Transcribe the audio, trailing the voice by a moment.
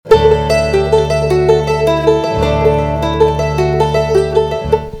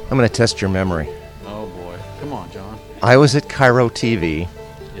going to test your memory. Oh, boy. Come on, John. I was at Cairo TV,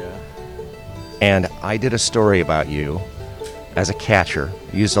 Yeah. and I did a story about you as a catcher.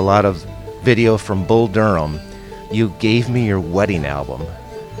 Used a lot of video from Bull Durham. You gave me your wedding album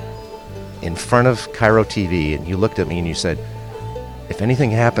in front of Cairo TV, and you looked at me and you said, if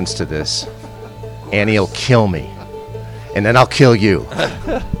anything happens to this, Annie will kill me, and then I'll kill you.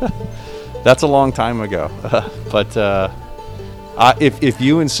 That's a long time ago. But if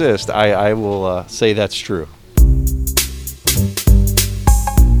you insist, I will say that's true.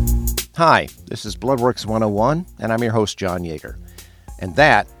 Hi, this is Bloodworks 101, and I'm your host, John Yeager. And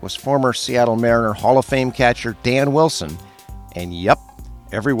that was former Seattle Mariner Hall of Fame catcher Dan Wilson. And yep,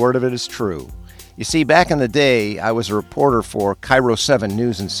 every word of it is true. You see, back in the day, I was a reporter for Cairo 7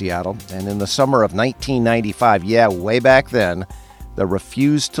 News in Seattle, and in the summer of 1995, yeah, way back then, the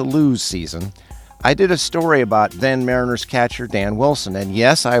Refuse to Lose season, I did a story about then Mariners catcher Dan Wilson. And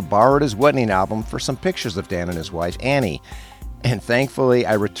yes, I borrowed his wedding album for some pictures of Dan and his wife, Annie. And thankfully,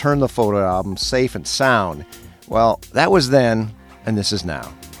 I returned the photo album safe and sound. Well, that was then, and this is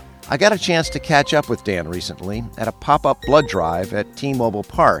now. I got a chance to catch up with Dan recently at a pop-up blood drive at T-Mobile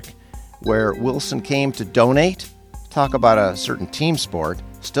Park, where Wilson came to donate, talk about a certain team sport,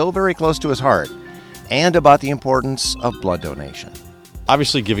 still very close to his heart, and about the importance of blood donation.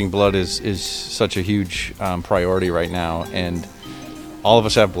 Obviously, giving blood is such a huge priority right now, and all of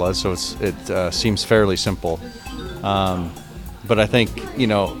us have blood, so it seems fairly simple. But I think,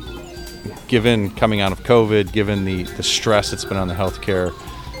 given coming out of COVID, given the stress that's been on the healthcare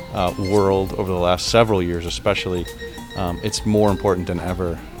world over the last several years especially, it's more important than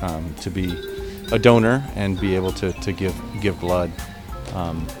ever to be a donor and be able to give blood.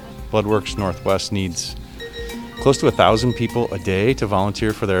 Bloodworks Northwest needs close to 1,000 people a day to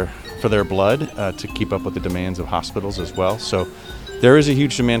volunteer for their blood to keep up with the demands of hospitals as well. So there is a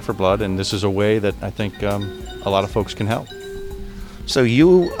huge demand for blood, and this is a way that I think a lot of folks can help. So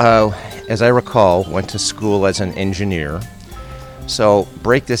you, as I recall, went to school as an engineer. So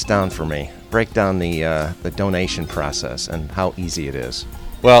break this down for me. Break down the donation process and how easy it is.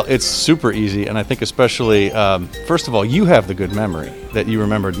 Well, it's super easy, and I think especially, first of all, you have the good memory that you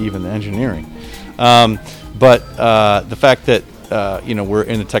remembered even the engineering. But the fact that, we're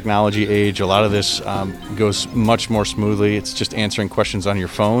in the technology age, a lot of this goes much more smoothly. It's just answering questions on your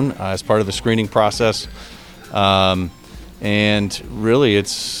phone as part of the screening process. And really,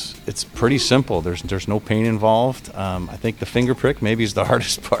 it's pretty simple. There's no pain involved. I think the finger prick maybe is the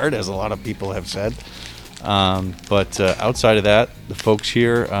hardest part, as a lot of people have said. But outside of that, the folks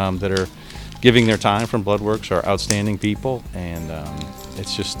here that are giving their time from Bloodworks are outstanding people, and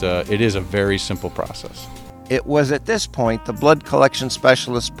it's just it is a very simple process. It was at this point the blood collection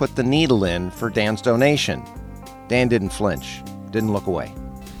specialist put the needle in for Dan's donation. Dan didn't flinch, didn't look away.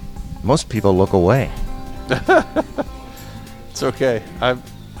 Most people look away. It's okay. I'm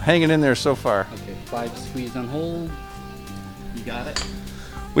hanging in there so far. Okay, 5 squeezed on hold. You got it?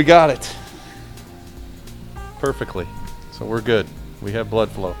 We got it. Perfectly. So we're good. We have blood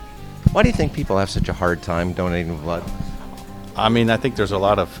flow. Why do you think people have such a hard time donating blood? I mean, I think there's a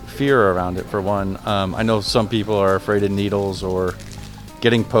lot of fear around it, for one. I know some people are afraid of needles or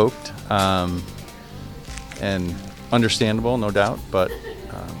getting poked, and understandable, no doubt, but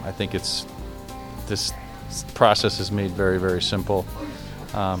I think this process is made very, very simple.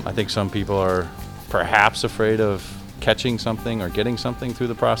 I think some people are perhaps afraid of catching something or getting something through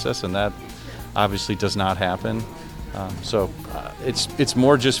the process, and that obviously does not happen. So it's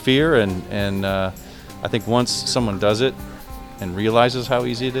more just fear, and I think once someone does it and realizes how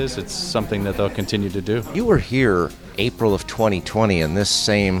easy it is, it's something that they'll continue to do. You were here April of 2020 in this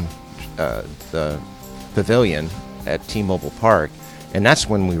same the pavilion at T-Mobile Park, and that's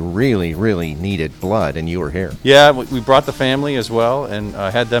when we really, really needed blood, and you were here. Yeah, we brought the family as well and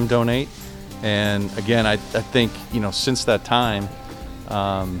had them donate. And again, I think, since that time,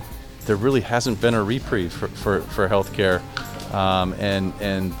 there really hasn't been a reprieve for healthcare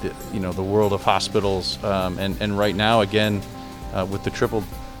and the world of hospitals. And right now, again, with the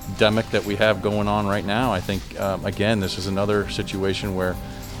triple-demic that we have going on right now, I think, again, this is another situation where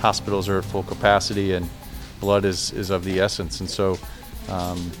hospitals are at full capacity and blood is of the essence. And so,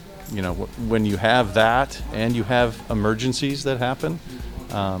 when you have that and you have emergencies that happen,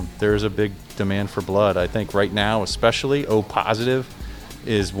 there's a big demand for blood. I think right now, especially O positive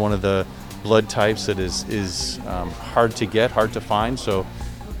is one of the blood types that is hard to get, hard to find. So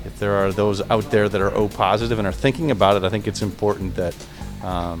if there are those out there that are O positive and are thinking about it, I think it's important that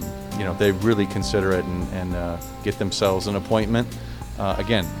they really consider it and get themselves an appointment.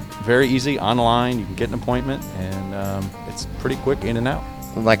 Again, very easy online. You can get an appointment, and it's pretty quick in and out.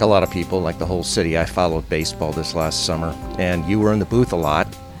 like a lot of people, like the whole city, I followed baseball this last summer, and you were in the booth a lot.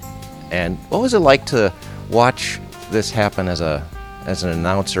 And what was it like to watch this happen as an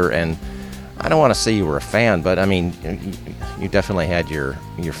announcer? And I don't want to say you were a fan, but I mean, you definitely had your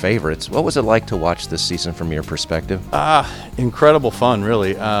favorites. What was it like to watch this season from your perspective? Incredible fun,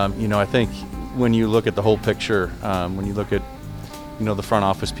 really. I think when you look at the whole picture, when you look at, the front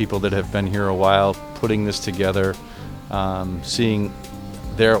office people that have been here a while, putting this together, seeing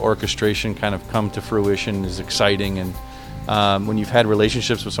their orchestration kind of come to fruition is exciting. And when you've had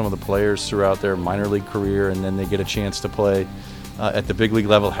relationships with some of the players throughout their minor league career, and then they get a chance to play at the big league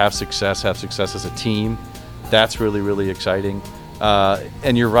level, have success as a team, that's really, really exciting.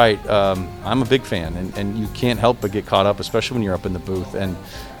 And you're right, I'm a big fan, and you can't help but get caught up, especially when you're up in the booth and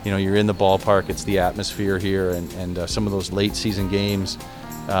you're in the ballpark. It's the atmosphere here, and some of those late season games,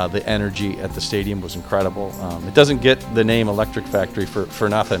 the energy at the stadium was incredible. It doesn't get the name Electric Factory for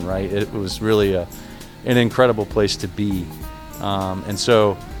nothing, right? It was really an incredible place to be. And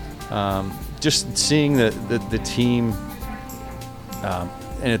so just seeing the team,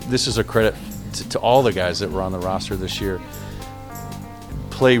 and this is a credit to all the guys that were on the roster this year,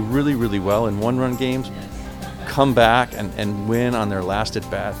 play really, really well in one-run games, come back and win on their last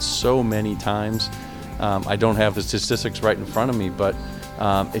at-bat so many times. I don't have the statistics right in front of me, but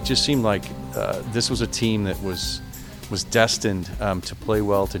it just seemed like this was a team that was destined to play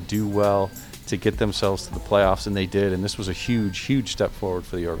well, to do well, to get themselves to the playoffs, and they did. And this was a huge, huge step forward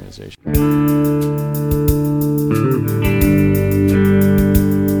for the organization.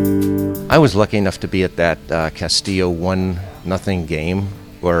 I was lucky enough to be at that Castillo 1-0 game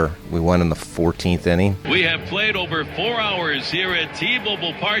where we won in the 14th inning. We have played over 4 hours here at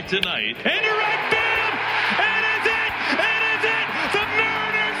T-Mobile Park tonight. And you're right field! And is it! And is it! The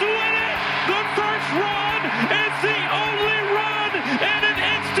Mariners win it! The first run is the only run in an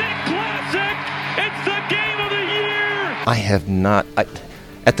instant classic! It's the game of the year! I have not...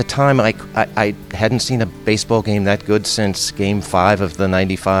 At the time, I hadn't seen a baseball game that good since Game 5 of the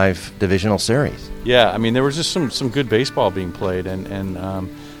 '95 Divisional Series. Yeah, I mean, there was just some good baseball being played, and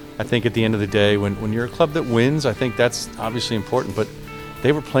I think at the end of the day, when you're a club that wins, I think that's obviously important, but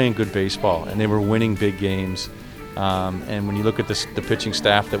they were playing good baseball, and they were winning big games. And when you look at the pitching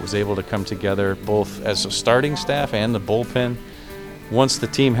staff that was able to come together, both as a starting staff and the bullpen, once the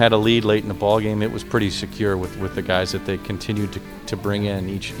team had a lead late in the ball game, it was pretty secure with the guys that they continued to bring in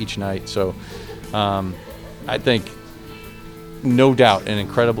each night. So I think, no doubt, an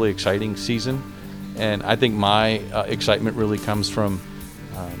incredibly exciting season. And I think my excitement really comes from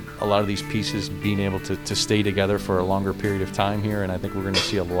a lot of these pieces being able to stay together for a longer period of time here. And I think we're going to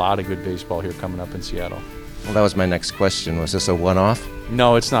see a lot of good baseball here coming up in Seattle. Well, that was my next question. Was this a one-off?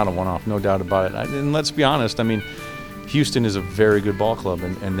 No, it's not a one-off, no doubt about it. And let's be honest, I mean, Houston is a very good ball club,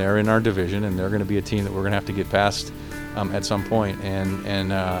 and they're in our division, and they're going to be a team that we're going to have to get past at some point.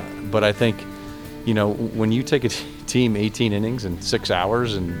 But I think, when you take a team 18 innings in 6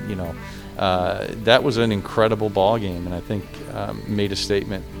 hours, and that was an incredible ball game, and I think made a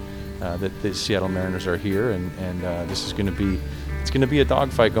statement that the Seattle Mariners are here, and this is going to be a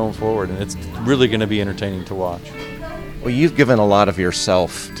dogfight going forward, and it's really going to be entertaining to watch. Well, you've given a lot of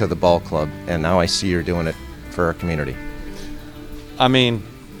yourself to the ball club, and now I see you're doing it for our community. I mean,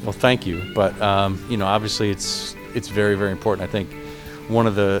 well, thank you, but obviously it's very, very important. I think one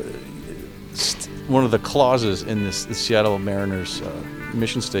of the clauses in the Seattle Mariners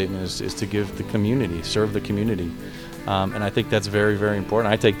mission statement is to give the community, serve the community, and I think that's very, very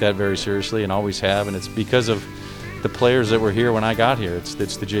important. I take that very seriously and always have, and it's because of the players that were here when I got here. It's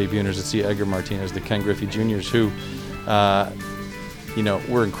the Jay Buners, it's the Edgar Martinez, the Ken Griffey Juniors, who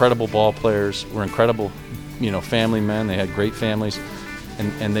we're incredible ball players. We're incredible, family men. They had great families,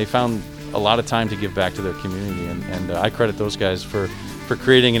 and they found a lot of time to give back to their community. And I credit those guys for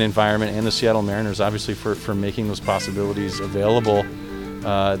creating an environment, and the Seattle Mariners, obviously, for making those possibilities available.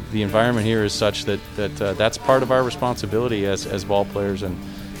 The environment here is such that that's part of our responsibility as ball players, and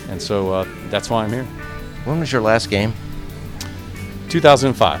so that's why I'm here. When was your last game?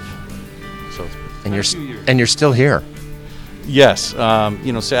 2005. So, and you're still here. Yes,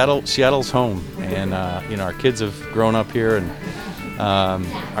 Seattle's home, and our kids have grown up here and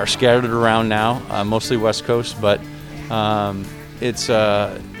are scattered around now, mostly West Coast, but it's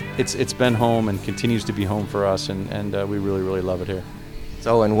been home and continues to be home for us, and we really, really love it here.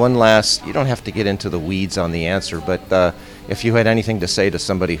 So, and one last, you don't have to get into the weeds on the answer, but if you had anything to say to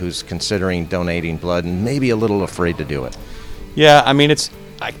somebody who's considering donating blood and maybe a little afraid to do it. Yeah, I mean,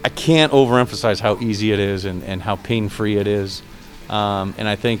 I can't overemphasize how easy it is and how pain-free it is. And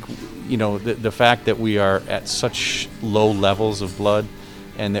I think, the fact that we are at such low levels of blood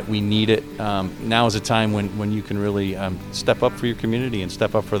and that we need it. Now is a time when you can really step up for your community and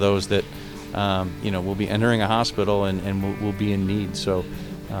step up for those that will be entering a hospital and will be in need. So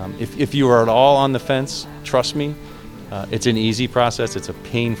if you are at all on the fence, trust me, it's an easy process. It's a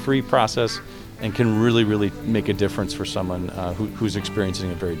pain-free process and can really, really make a difference for someone who's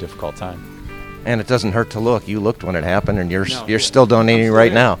experiencing a very difficult time. And it doesn't hurt to look. You looked when it happened, and you're No, still donating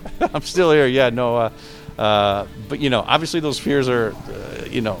right now. I'm still here. Yeah, no. But obviously those fears are,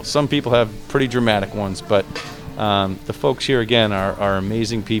 some people have pretty dramatic ones. But the folks here again are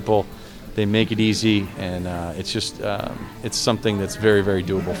amazing people. They make it easy, and it's just it's something that's very, very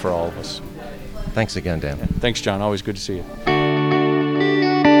doable for all of us. Thanks again, Dan. Yeah. Thanks, John. Always good to see you.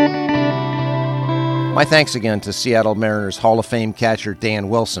 My thanks again to Seattle Mariners Hall of Fame catcher Dan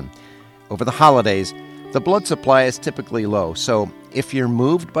Wilson. Over the holidays, the blood supply is typically low, so if you're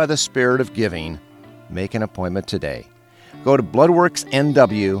moved by the spirit of giving, make an appointment today. Go to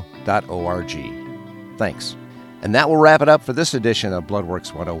bloodworksnw.org. Thanks. And that will wrap it up for this edition of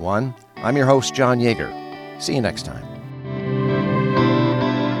Bloodworks 101. I'm your host, John Yeager. See you next time.